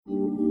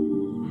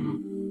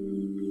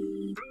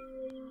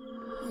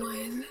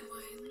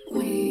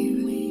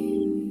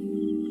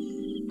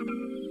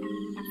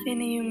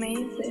Kenny, you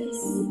made this.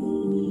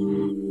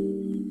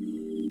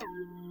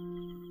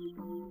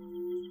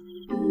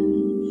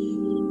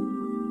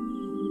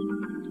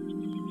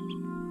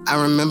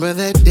 I remember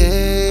that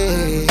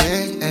day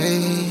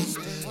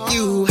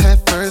you had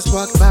first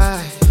walked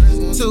by,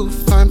 too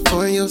fine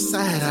for your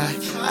side.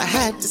 I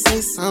had to say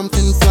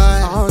something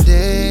fly all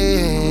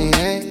day.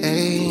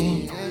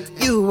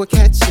 You were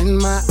catching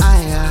my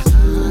eye.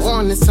 I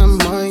wanted some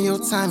more of your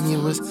time. You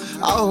was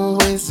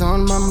always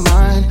on my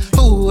mind.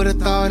 Who would've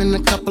thought in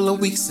a couple of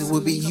weeks it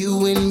would be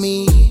you and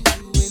me?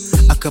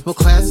 A couple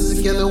classes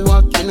together,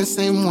 walking the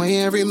same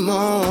way every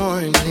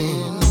morning.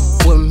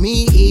 With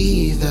me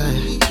either,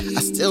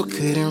 I still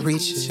couldn't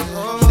reach you.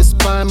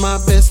 Despite my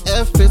best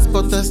efforts,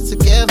 both us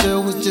together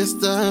was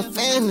just a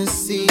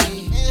fantasy.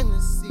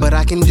 But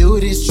I can do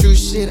this true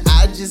shit,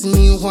 I just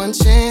need one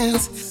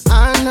chance.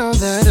 I know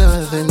that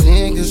other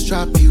niggas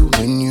drop you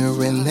when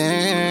you're in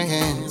their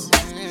hands.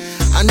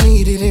 I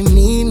needed and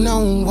need no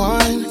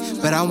one,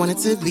 but I wanted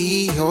to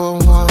be your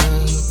one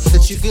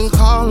that you can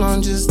call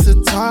on just to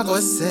talk or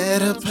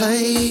set a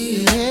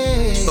play.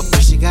 But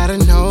first you gotta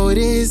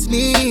notice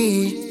me,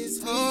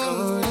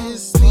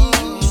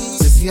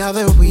 to see how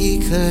that we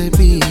could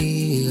be.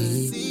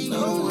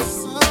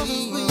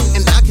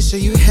 And I can show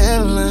you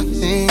hella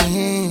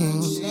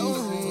things,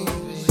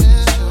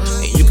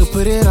 and you can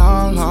put it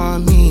all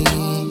on me.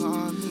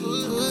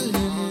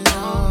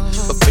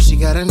 But first you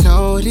gotta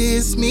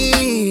notice me,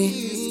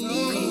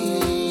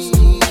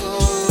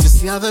 to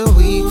see how that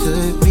we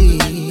could be.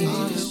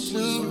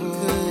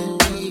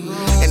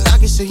 And I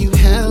can show you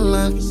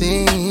hella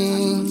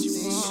things,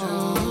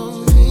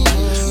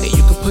 and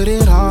you can put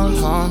it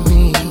all on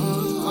me.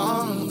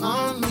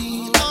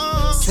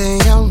 Say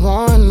I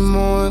want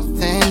more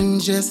than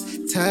just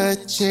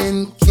touch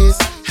and kiss.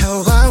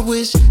 How I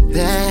wish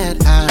that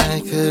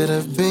I could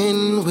have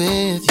been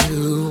with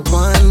you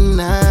one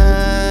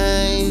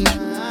night.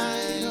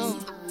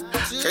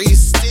 Girl, you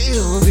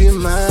still be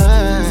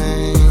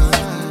mine.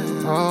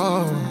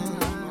 Oh,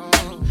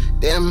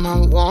 damn, I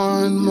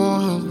want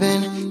more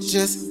than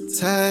just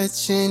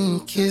touch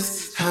and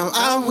kiss. How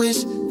I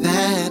wish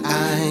that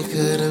I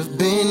could have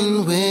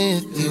been with